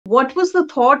what was the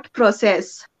thought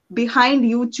process behind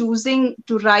you choosing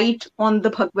to write on the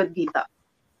Bhagavad Gita?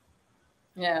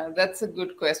 Yeah, that's a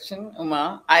good question,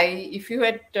 Uma. If you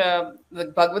had the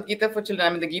Bhagavad Gita for Children, I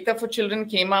mean, the Gita for Children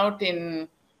came out in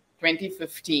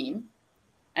 2015.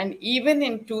 And even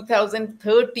in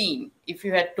 2013, if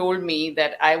you had told me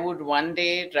that I would one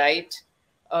day write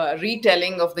a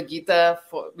retelling of the Gita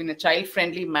in a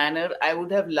child-friendly manner, I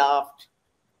would have laughed,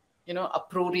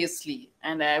 uproariously.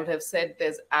 And I would have said,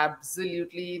 there's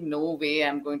absolutely no way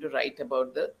I'm going to write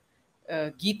about the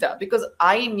Gita, because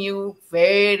I knew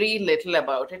very little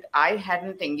about it. I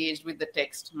hadn't engaged with the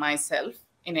text myself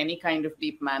in any kind of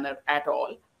deep manner at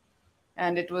all.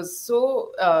 And it was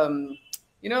so,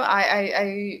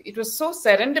 it was so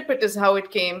serendipitous how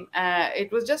it came.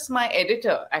 It was just my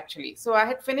editor, actually. So I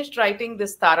had finished writing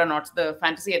this Taranauts, the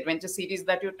fantasy adventure series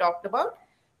that you talked about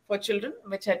for children,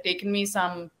 which had taken me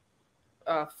some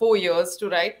 4 years to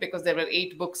write, because there were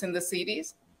 8 books in the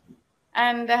series.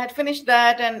 And I had finished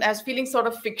that, and I was feeling sort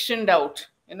of fictioned out.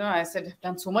 I said, I've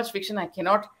done so much fiction, I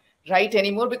cannot write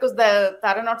anymore, because the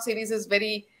Taranauts series is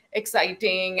very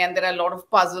exciting, and there are a lot of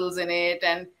puzzles in it,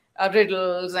 and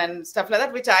riddles and stuff like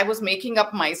that, which I was making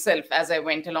up myself as I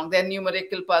went along. There are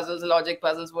numerical puzzles, logic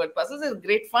puzzles, word puzzles. It's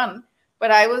great fun,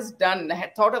 but I was done. I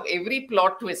had thought of every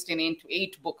plot twist in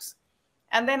 8 books.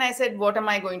 And then I said, what am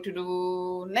I going to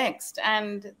do next?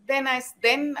 And then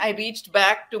I reached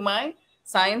back to my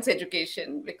science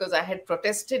education, because I had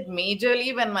protested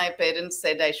majorly when my parents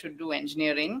said I should do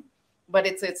engineering. But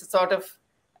it's a sort of,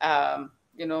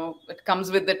 it comes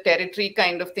with the territory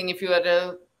kind of thing. If you are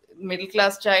a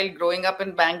middle-class child growing up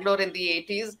in Bangalore in the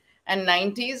 80s and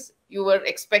 90s, you were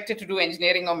expected to do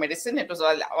engineering or medicine. It was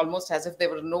almost as if there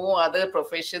were no other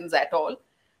professions at all.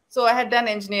 So I had done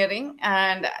engineering,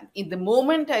 and in the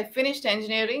moment I finished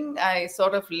engineering, I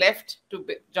sort of left to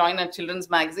join a children's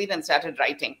magazine and started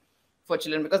writing for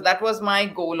children, because that was my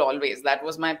goal always. That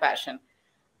was my passion.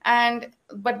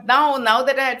 But now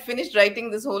that I had finished writing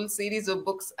this whole series of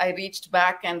books, I reached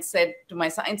back and said to my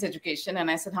science education, and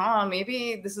I said,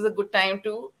 maybe this is a good time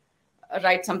to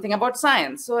write something about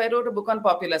science. So I wrote a book on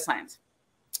popular science.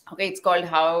 Okay, it's called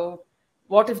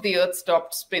What If the Earth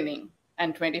Stopped Spinning,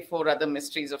 and 24 Other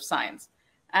Mysteries of Science.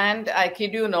 And I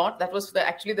kid you not, that was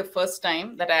actually the first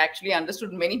time that I actually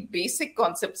understood many basic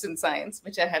concepts in science,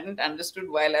 which I hadn't understood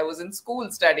while I was in school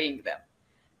studying them.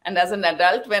 And as an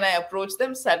adult, when I approached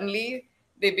them, suddenly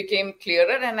they became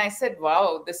clearer. And I said,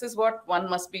 wow, this is what one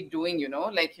must be doing,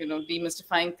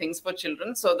 demystifying things for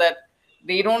children so that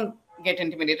they don't get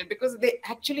intimidated, because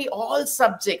all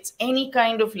subjects, any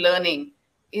kind of learning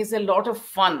is a lot of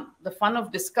fun. The fun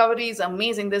of discovery is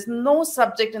amazing. There's no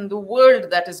subject in the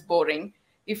world that is boring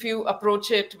if you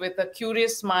approach it with a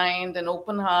curious mind, an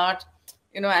open heart,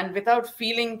 and without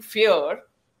feeling fear.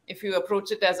 If you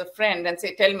approach it as a friend and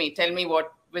say, tell me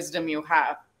what wisdom you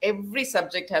have. Every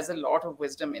subject has a lot of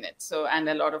wisdom in it. So, and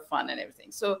a lot of fun and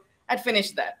everything. So I'd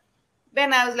finished that.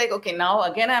 Then I was like, okay, now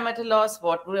again, I'm at a loss.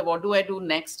 What do I do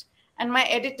next? And my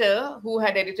editor, who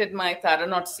had edited my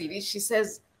Taranauts series, she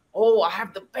says, oh, I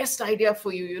have the best idea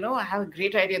for you. I have a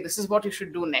great idea. This is what you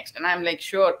should do next. And I'm like,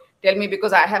 sure, tell me,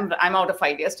 because I'm out of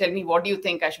ideas. Tell me, what do you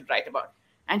think I should write about?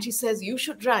 And she says, you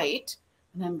should write.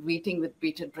 And I'm waiting with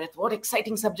bated breath. What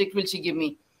exciting subject will she give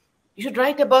me? You should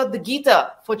write about the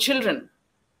Gita for children.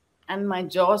 And my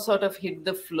jaw sort of hit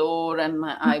the floor, and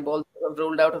my eyeballs sort of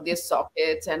rolled out of their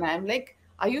sockets. And I'm like,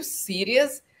 are you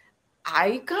serious?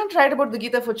 I can't write about the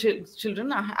Gita for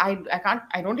children. I can't.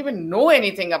 I don't even know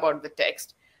anything about the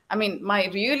text. I mean, my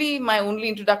only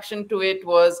introduction to it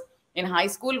was in high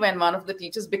school, when one of the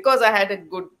teachers, because I had a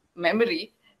good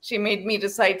memory, she made me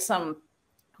recite some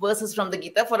verses from the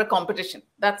Gita for a competition.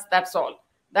 That's all.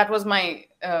 That was my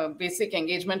basic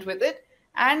engagement with it.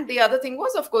 And the other thing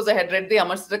was, of course, I had read the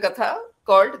Amarastra Katha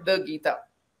called the Gita.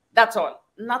 That's all.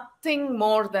 Nothing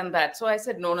more than that. So I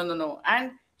said, no.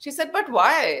 And she said, but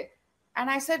why? And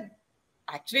I said,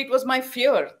 actually, it was my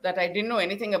fear that I didn't know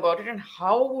anything about it. And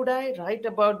how would I write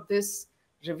about this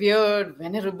revered,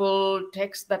 venerable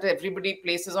text that everybody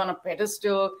places on a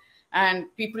pedestal? And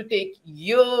people take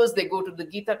years. They go to the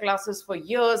Gita classes for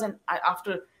years. And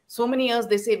after so many years,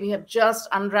 they say, we have just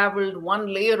unraveled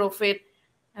one layer of it.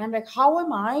 And I'm like, how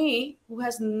am I, who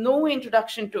has no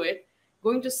introduction to it,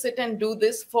 going to sit and do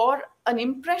this for an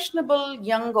impressionable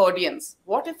young audience?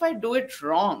 What if I do it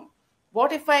wrong?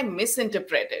 What if I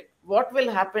misinterpret it? What will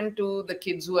happen to the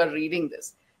kids who are reading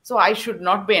this? So I should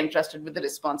not be entrusted with the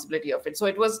responsibility of it. So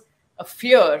it was a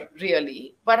fear,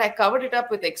 really, but I covered it up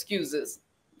with excuses,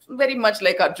 very much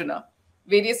like Arjuna,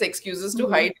 various excuses to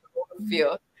hide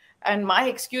fear. And my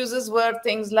excuses were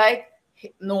things like,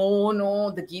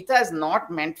 no, the Gita is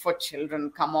not meant for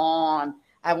children. Come on.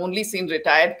 I've only seen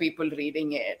retired people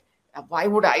reading it. Why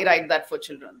would I write that for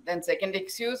children? Then second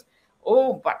excuse,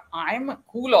 oh, but I'm a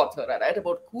cool author. I write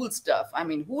about cool stuff. I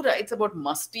mean, who writes about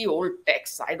musty old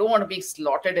texts? I don't want to be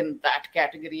slotted in that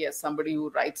category as somebody who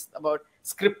writes about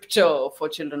scripture for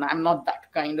children. I'm not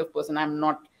that kind of person. I'm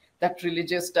not that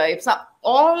religious type. So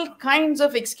all kinds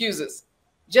of excuses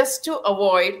just to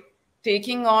avoid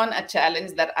taking on a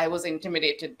challenge that I was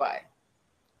intimidated by.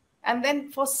 And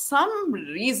then for some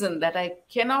reason that I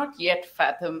cannot yet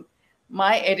fathom,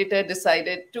 my editor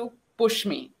decided to push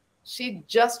me. She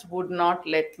just would not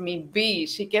let me be.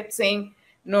 She kept saying,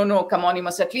 no, come on, you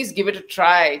must at least give it a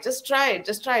try. Just try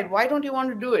it. Why don't you want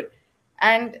to do it?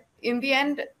 And in the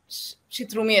end, she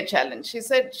threw me a challenge. She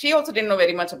said, she also didn't know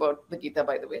very much about the Gita,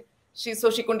 by the way. So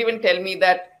she couldn't even tell me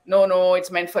that, no,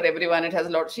 it's meant for everyone. It has a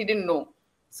lot. She didn't know.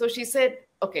 So she said,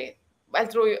 okay,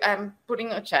 I'm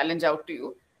putting a challenge out to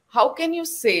you. How can you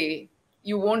say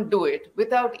you won't do it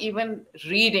without even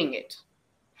reading it?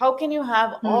 How can you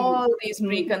have all these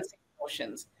preconceived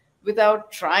notions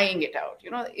without trying it out?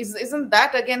 Isn't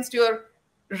that against your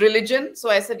religion? So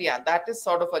I said, yeah, that is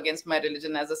sort of against my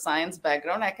religion. As a science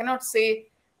background, I cannot say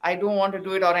I don't want to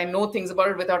do it or I know things about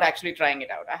it without actually trying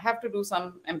it out. I have to do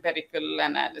some empirical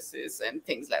analysis and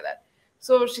things like that.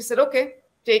 So she said, okay,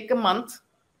 take a month.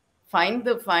 Find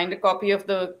a copy of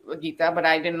the Gita, but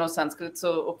I didn't know Sanskrit.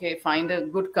 So, okay, find a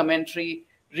good commentary,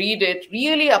 read it,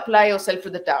 really apply yourself to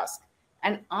the task.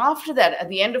 And after that, at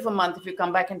the end of a month, if you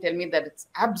come back and tell me that it's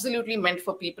absolutely meant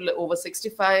for people over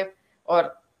 65,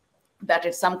 or that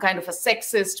it's some kind of a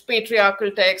sexist,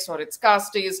 patriarchal text, or it's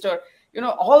casteist, or,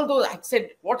 all those, I said,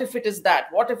 what if it is that?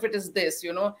 What if it is this?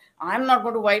 I'm not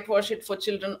going to whitewash it for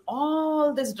children.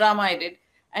 All this drama I did.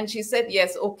 And she said,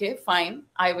 yes, okay, fine.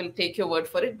 I will take your word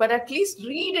for it. But at least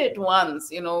read it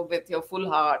once, with your full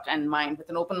heart and mind, with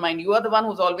an open mind. You are the one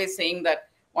who's always saying that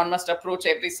one must approach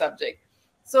every subject.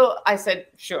 So I said,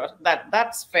 sure,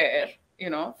 that's fair,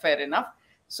 fair enough.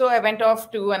 So I went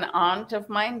off to an aunt of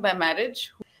mine by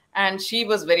marriage, and she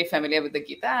was very familiar with the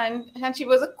Gita, and she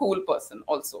was a cool person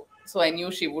also. So I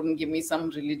knew she wouldn't give me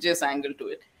some religious angle to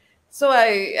it. So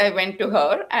I went to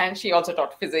her, and she also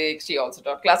taught physics. She also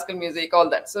taught classical music, all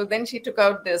that. So then she took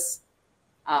out this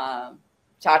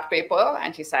chart paper,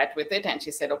 and she sat with it, and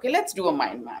she said, okay, let's do a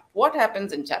mind map. What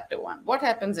happens in chapter 1? What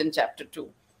happens in chapter 2?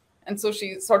 And so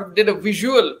she sort of did a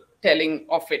visual telling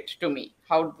of it to me,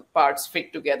 how the parts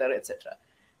fit together, etc.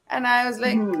 And I was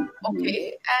like,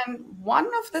 okay. And one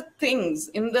of the things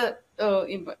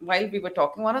while we were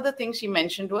talking, one of the things she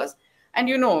mentioned was, and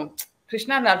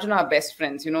Krishna and Arjuna are best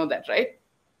friends. You know that, right?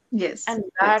 Yes. And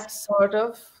that sort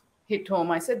of hit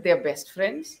home. I said, they're best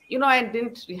friends. I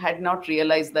had not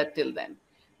realized that till then.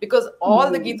 Because all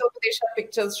the Gita Upadesha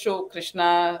pictures show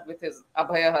Krishna with his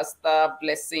Abhaya Hasta,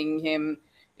 blessing him.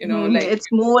 It's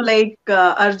more like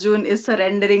Arjun is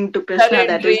surrendering to Krishna.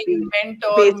 That is the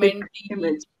mentor, basic mentee,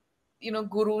 image.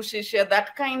 Guru, Shishya,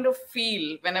 that kind of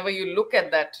feel whenever you look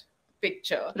at that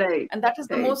picture. Right. And that is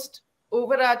the most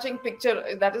overarching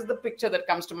picture. That is the picture that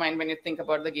comes to mind when you think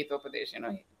about the Gita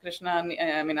Upadesha.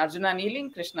 Arjuna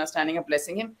kneeling, Krishna standing up,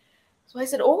 blessing him. So I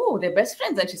said, oh, they're best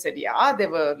friends. And she said, yeah, they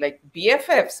were like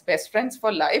BFFs, best friends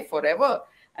for life, forever.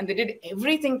 And they did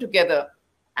everything together.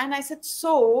 And I said,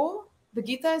 so the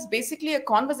Gita is basically a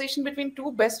conversation between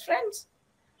two best friends.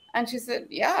 And she said,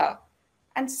 yeah.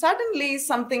 And suddenly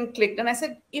something clicked. And I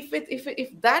said,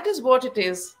 if that is what it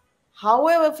is,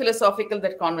 however philosophical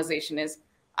that conversation is,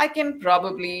 I can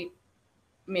probably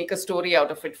make a story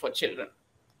out of it for children.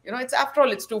 It's after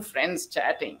all, it's two friends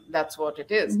chatting. That's what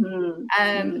it is.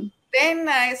 And then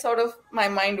my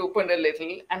mind opened a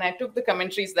little, and I took the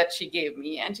commentaries that she gave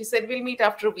me, and she said, we'll meet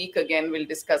after a week again. We'll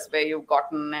discuss where you've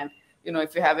gotten and,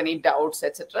 if you have any doubts,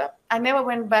 etc. I never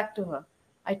went back to her.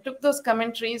 I took those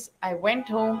commentaries. I went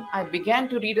home. I began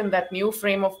to read in that new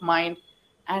frame of mind,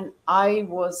 and I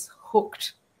was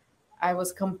hooked. I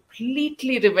was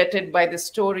completely riveted by the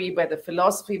story, by the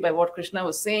philosophy, by what Krishna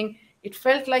was saying. It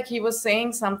felt like he was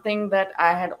saying something that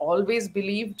I had always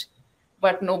believed,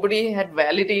 but nobody had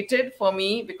validated for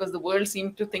me, because the world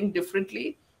seemed to think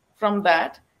differently from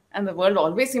that. And the world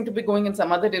always seemed to be going in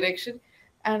some other direction.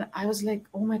 And I was like,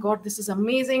 oh my God, this is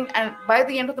amazing. And by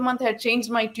the end of the month, I had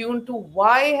changed my tune to,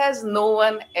 why has no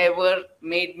one ever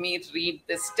made me read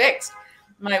this text?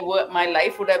 My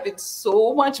life would have been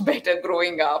so much better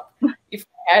growing up if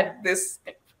I had this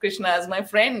Krishna as my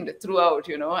friend throughout,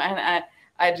 and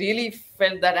I really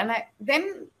felt that. And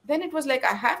then it was like,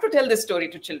 I have to tell this story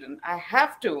to children. I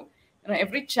have to.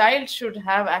 Every child should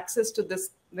have access to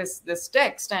this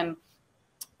text. And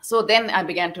So then I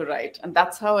began to write, and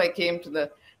that's how I came to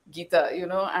the Gita,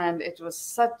 and it was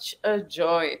such a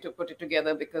joy to put it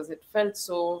together because it felt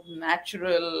so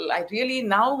natural. I really,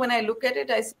 now when I look at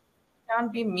it, I see it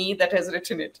can't be me that has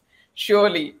written it,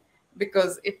 surely,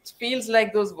 because it feels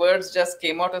like those words just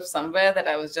came out of somewhere that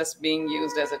I was just being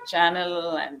used as a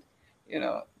channel, and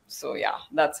so yeah,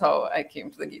 that's how I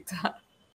came to the Gita.